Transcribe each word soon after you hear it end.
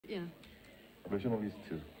rationalist.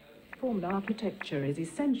 Formal architecture is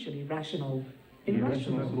essentially rational.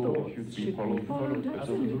 Irrational Irrational thought thoughts should be followed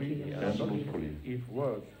absolutely and and logically. truthfully. If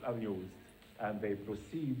words are used and they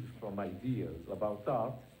proceed from ideas about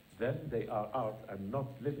art, then they are art and not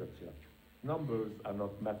literature. Numbers are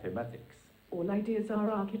not mathematics. All ideas are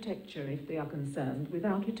architecture if they are concerned with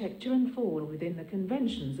architecture and fall within the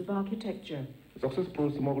conventions of architecture.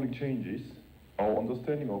 Successful smuggling changes our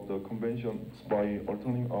understanding of the conventions by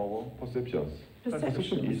altering our perceptions.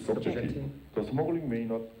 Perception is subjective. The smuggling may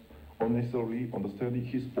not unnecessarily understand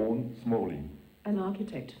his own smuggling. An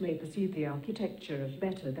architect may perceive the architecture as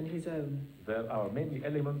better than his own. There are many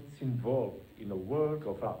elements involved in a work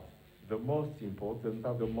of art. The most important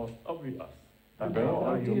are the most obvious. And When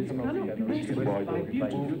our an ideas item cannot be executed by measured by the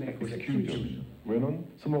beautiful people execution. execution. When on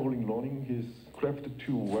smuggling learning his craft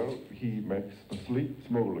too well, he makes sleep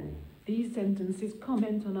smuggling. These sentences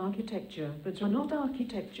comment on architecture, but are not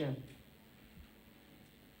architecture.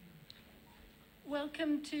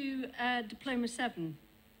 Welcome to Diploma 7.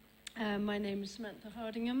 My name is Samantha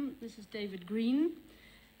Hardingham. This is David Greene.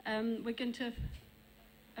 We're going to,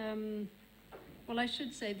 well, I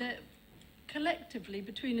should say that collectively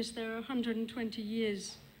between us there are 120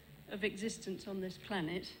 years of existence on this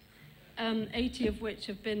planet, 80 of which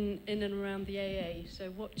have been in and around the AA,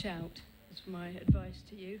 so watch out, is my advice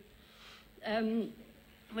to you.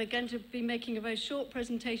 We're going to be making a very short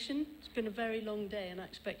presentation. It's been a very long day and I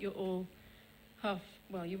expect you're all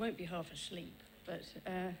well, you won't be half asleep, but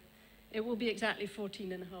it will be exactly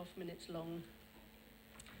 14 and a half minutes long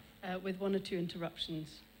with 1 or 2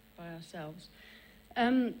 interruptions by ourselves.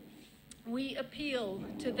 We appeal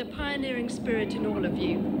to the pioneering spirit in all of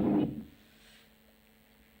you.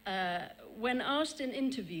 When asked in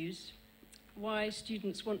interviews why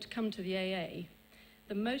students want to come to the AA,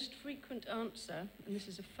 the most frequent answer, and this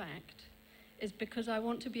is a fact, is because I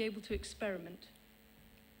want to be able to experiment.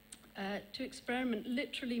 To experiment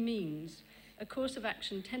literally means a course of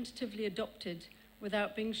action tentatively adopted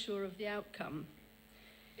without being sure of the outcome.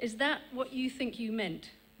 Is that what you think you meant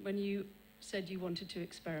when you said you wanted to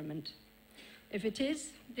experiment? If it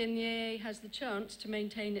is, then the AA has the chance to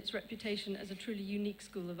maintain its reputation as a truly unique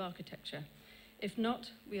school of architecture. If not,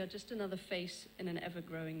 we are just another face in an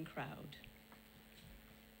ever-growing crowd.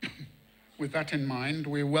 With that in mind,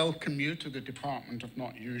 we welcome you to the Department of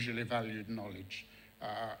Not Usually Valued Knowledge.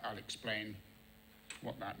 I'll explain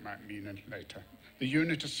what that might mean later. The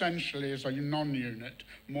unit essentially is a non-unit,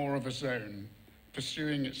 more of a zone,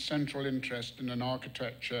 pursuing its central interest in an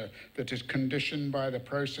architecture that is conditioned by the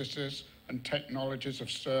processes and technologies of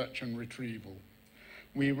search and retrieval.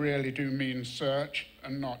 We really do mean search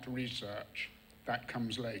and not research. That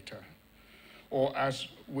comes later. Or as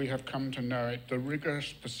we have come to know it, the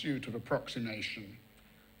rigorous pursuit of approximation.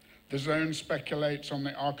 The zone speculates on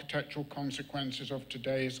the architectural consequences of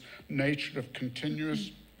today's nature of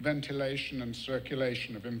continuous ventilation and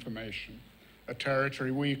circulation of information, a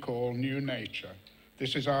territory we call new nature.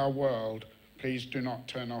 This is our world. Please do not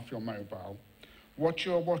turn off your mobile. What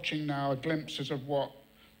you're watching now are glimpses of what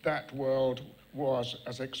that world was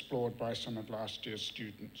as explored by some of last year's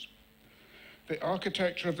students. The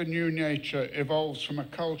architecture of the new nature evolves from a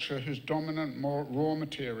culture whose dominant raw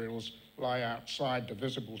materials lie outside the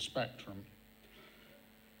visible spectrum.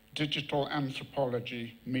 Digital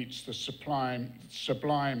anthropology meets the sublime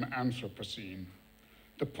Anthropocene,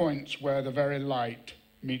 the points where the very light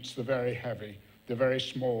meets the very heavy, the very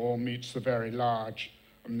small meets the very large,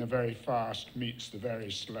 and the very fast meets the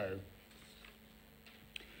very slow.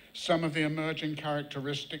 Some of the emerging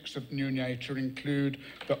characteristics of new nature include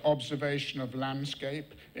the observation of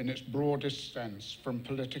landscape in its broadest sense, from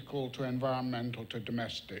political to environmental to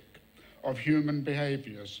domestic, of human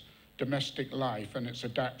behaviors, domestic life and its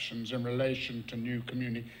adaptations in relation to new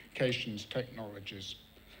communications technologies,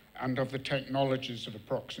 and of the technologies of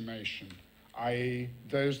approximation, i.e.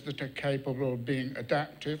 those that are capable of being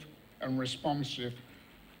adaptive and responsive,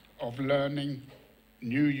 of learning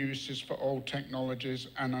new uses for old technologies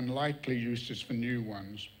and unlikely uses for new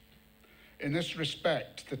ones. In this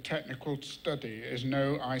respect, the technical study is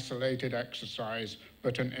no isolated exercise,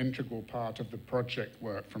 but an integral part of the project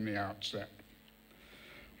work from the outset.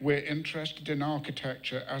 We're interested in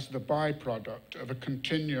architecture as the byproduct of a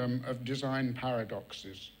continuum of design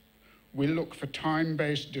paradoxes. We look for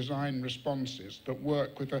time-based design responses that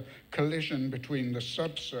work with a collision between the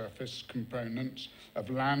subsurface components of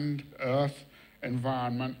land, earth,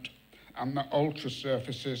 environment, and the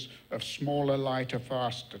ultra-surfaces of smaller, lighter,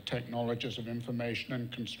 faster technologies of information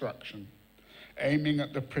and construction, aiming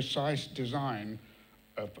at the precise design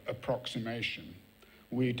of approximation.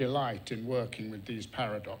 We delight in working with these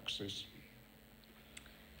paradoxes.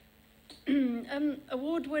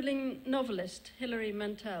 Award-winning novelist Hilary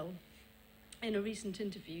Mantel, in a recent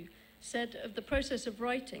interview, said of the process of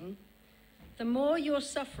writing, "The more you're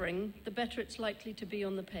suffering, the better it's likely to be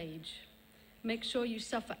on the page. Make sure you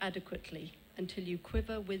suffer adequately until you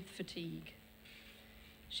quiver with fatigue."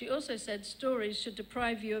 She also said stories should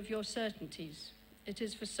deprive you of your certainties. It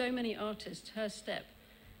is for so many artists,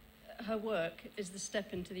 her work is the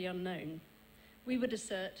step into the unknown. We would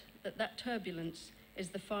assert that that turbulence is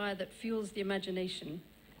the fire that fuels the imagination,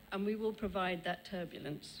 and we will provide that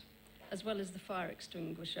turbulence, as well as the fire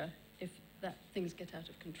extinguisher if things get out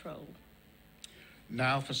of control.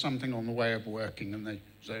 Now for something on the way of working in the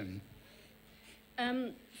zone.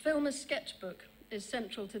 Film as sketchbook is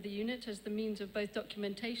central to the unit as the means of both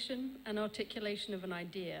documentation and articulation of an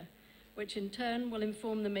idea, which in turn will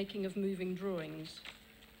inform the making of moving drawings,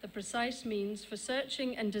 the precise means for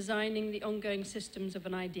searching and designing the ongoing systems of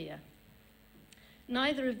an idea.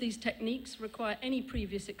 Neither of these techniques require any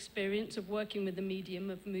previous experience of working with the medium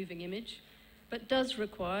of moving image, but does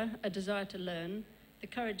require a desire to learn, the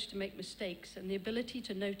courage to make mistakes, and the ability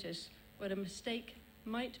to notice when a mistake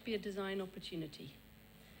might be a design opportunity.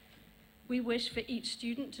 We wish for each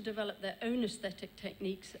student to develop their own aesthetic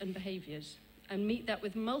techniques and behaviours, and meet that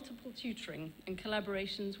with multiple tutoring and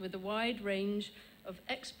collaborations with a wide range of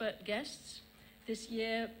expert guests. This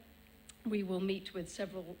year, we will meet with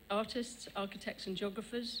several artists, architects and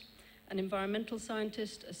geographers, an environmental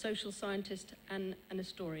scientist, a social scientist, and an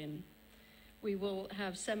historian. We will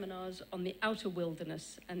have seminars on the outer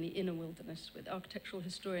wilderness and the inner wilderness with architectural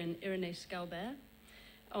historian Irénée Scalbert,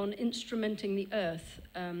 on instrumenting the earth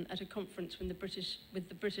at a conference with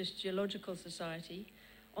the British Geological Society,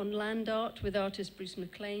 on land art with artist Bruce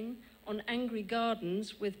MacLean, on angry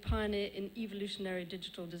gardens with pioneer in evolutionary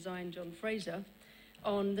digital design John Fraser,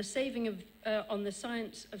 on the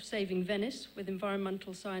science of saving Venice with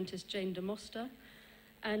environmental scientist Jane DeMoster,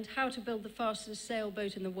 and how to build the fastest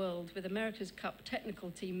sailboat in the world with America's Cup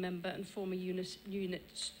technical team member and former unit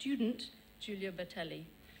student Giulia Bertelli,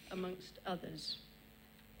 amongst others.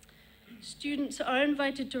 Students are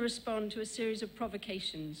invited to respond to a series of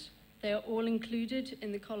provocations. They are all included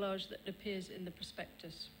in the collage that appears in the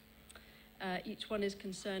prospectus. Each one is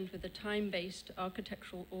concerned with a time-based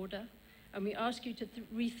architectural order, and we ask you to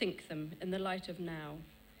rethink them in the light of now.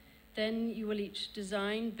 Then you will each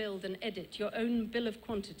design, build, and edit your own bill of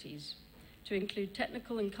quantities to include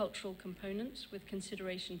technical and cultural components with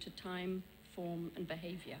consideration to time, form, and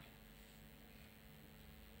behavior.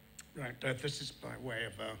 Right, this is by way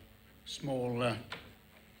of a small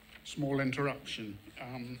interruption,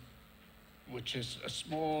 which is a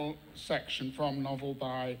small section from novel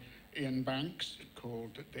by Ian Banks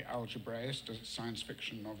called The Algebraist, a science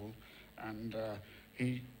fiction novel, and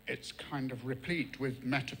it's kind of replete with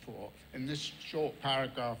metaphor. In this short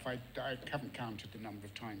paragraph, I haven't counted the number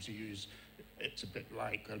of times he used it's a bit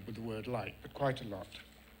like, with the word like, but quite a lot.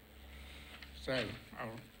 So,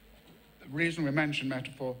 the reason we mention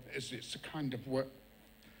metaphor is it's a kind of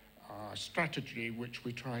strategy which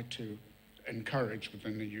we try to encourage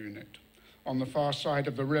within the unit. On the far side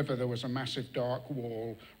of the river, there was a massive dark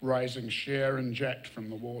wall rising sheer and jet from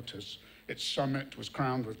the waters. Its summit was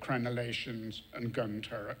crowned with crenellations and gun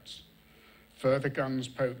turrets. Further guns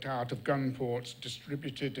poked out of gun ports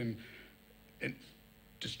distributed in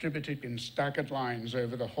staggered lines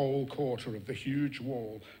over the whole quarter of the huge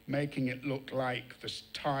wall, making it look like the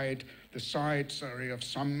side of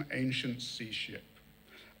some ancient sea ship.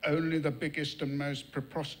 Only the biggest and most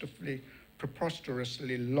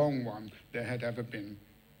preposterously long one there had ever been.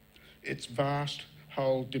 Its vast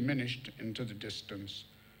hull diminished into the distance.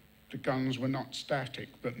 The guns were not static,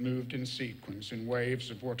 but moved in sequence in waves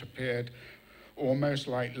of what appeared almost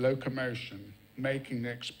like locomotion, making the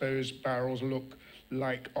exposed barrels look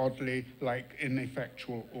oddly like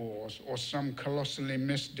ineffectual oars, or some colossally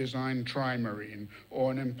misdesigned trimarine, or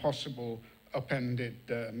an impossible upended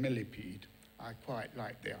millipede. I quite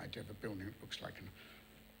like the idea of a building that looks like an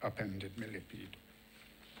upended millipede.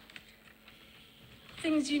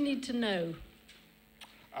 Things you need to know.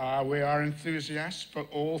 We are enthusiasts for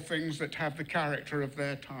all things that have the character of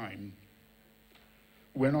their time.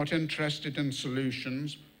 We're not interested in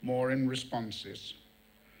solutions, more in responses.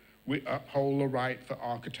 We uphold the right for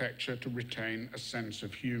architecture to retain a sense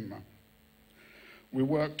of humour. We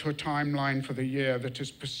work to a timeline for the year that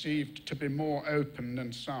is perceived to be more open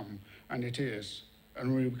than some, and it is,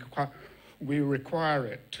 and we require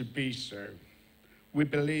it to be so. We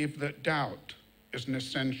believe that doubt is an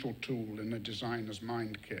essential tool in a designer's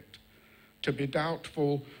mind kit. To be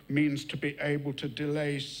doubtful means to be able to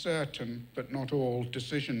delay certain, but not all,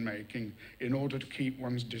 decision-making in order to keep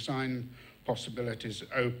one's design possibilities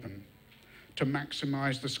open. to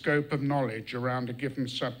maximize the scope of knowledge around a given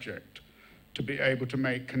subject, to be able to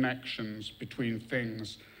make connections between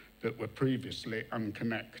things that were previously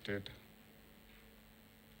unconnected.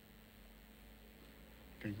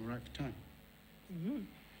 Going all right for time? Mm-hmm.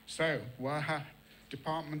 So,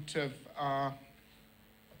 Department of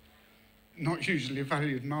Not Usually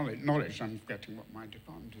Valued Knowledge, I'm forgetting what my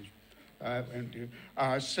department is, won't do.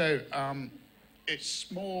 It's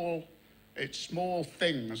small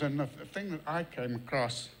things, and the thing that I came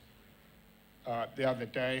across the other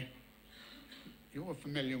day, you're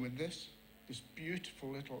familiar with this beautiful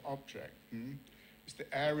little object. It's the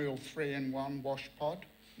Ariel 3-in-1 wash pod.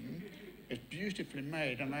 It's beautifully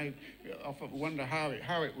made, and I often wonder how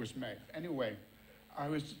it was made. Anyway, I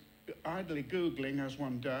was idly Googling, as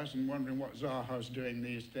one does, and wondering what Zaha's doing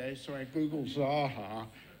these days, so I Googled Zaha,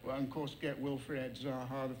 well, and of course get Wilfried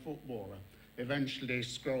Zaha, the footballer. Eventually,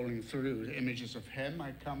 scrolling through the images of him,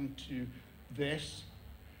 I come to this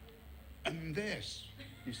and this,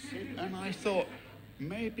 you see? And I thought,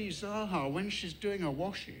 maybe Zaha, when she's doing her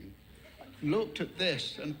washing, looked at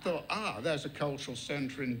this and thought, there's a cultural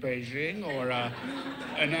centre in Beijing or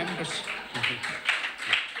an embassy.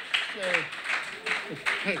 So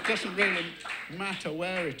it doesn't really matter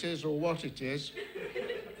where it is or what it is.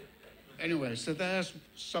 Anyway, so there's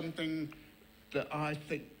something that I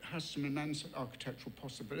think has some immense architectural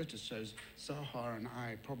possibilities, so Zaha and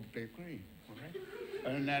I probably agree, all right?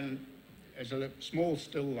 And then there's a small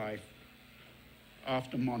still life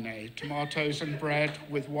after Monet, tomatoes and bread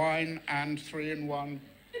with wine and 3-in-1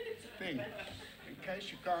 thing. In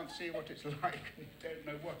case you can't see what it's like and you don't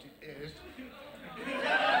know what it is.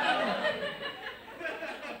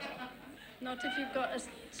 Not if you've got a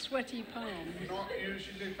sweaty palm. Not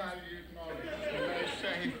usually valued knowledge. You may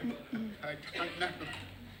say, I don't know,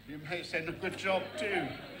 you may say a good job too.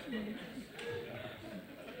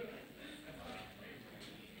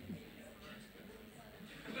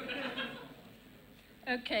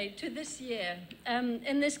 Okay, to this year.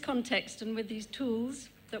 In this context and with these tools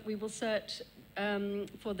that we will search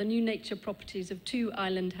for the new nature properties of 2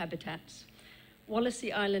 island habitats,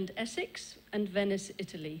 Wallasey Island, Essex, and Venice,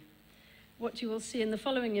 Italy. What you will see in the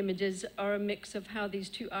following images are a mix of how these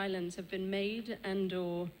 2 islands have been made and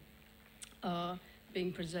or are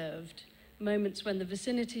being preserved, moments when the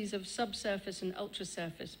vicinities of subsurface and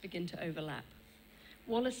ultrasurface begin to overlap.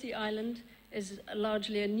 Wallasey Island is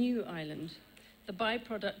largely a new island, the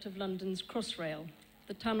byproduct of London's Crossrail,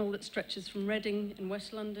 the tunnel that stretches from Reading in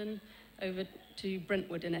West London over to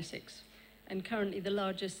Brentwood in Essex, and currently the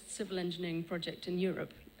largest civil engineering project in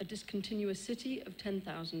Europe, a discontinuous city of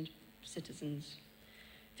 10,000 citizens.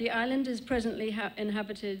 The island is presently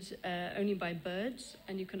inhabited only by birds,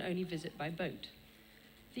 and you can only visit by boat.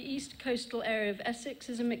 The east coastal area of Essex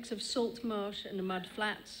is a mix of salt marsh and mud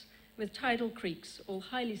flats, with tidal creeks, all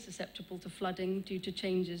highly susceptible to flooding due to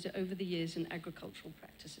changes over the years in agricultural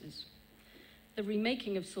practices. The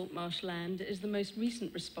remaking of salt marsh land is the most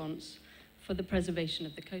recent response for the preservation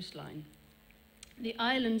of the coastline. The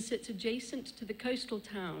island sits adjacent to the coastal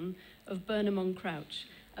town of Burnham-on-Crouch,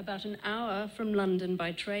 about an hour from London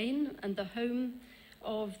by train, and the home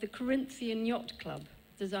of the Corinthian Yacht Club,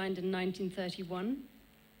 designed in 1931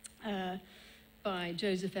 by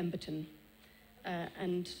Joseph Emberton.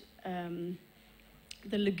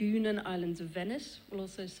 The lagoon and islands of Venice will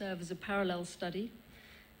also serve as a parallel study,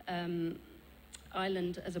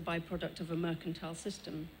 island as a byproduct of a mercantile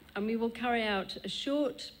system. And we will carry out a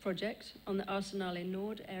short project on the Arsenale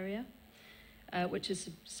Nord area, which is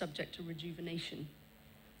subject to rejuvenation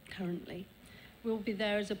currently. We'll be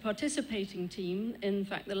there as a participating team, in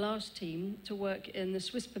fact the last team, to work in the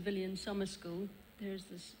Swiss Pavilion Summer School. There's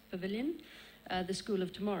this pavilion, the School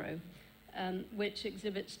of Tomorrow, which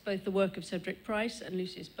exhibits both the work of Cedric Price and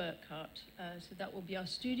Lucius Burkhardt. So that will be our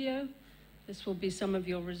studio. This will be some of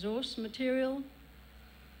your resource material.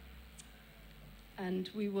 And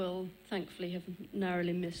we will, thankfully, have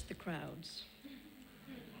narrowly missed the crowds.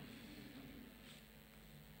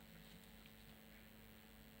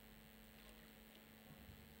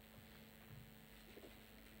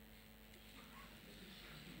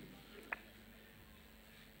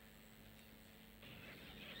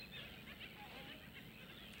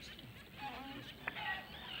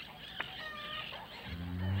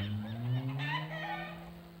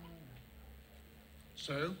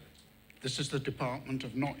 So, this is the Department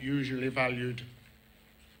of Not Usually Valued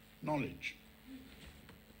Knowledge.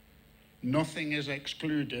 Nothing is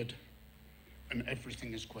excluded and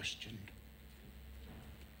everything is questioned.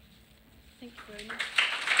 Thank you very much.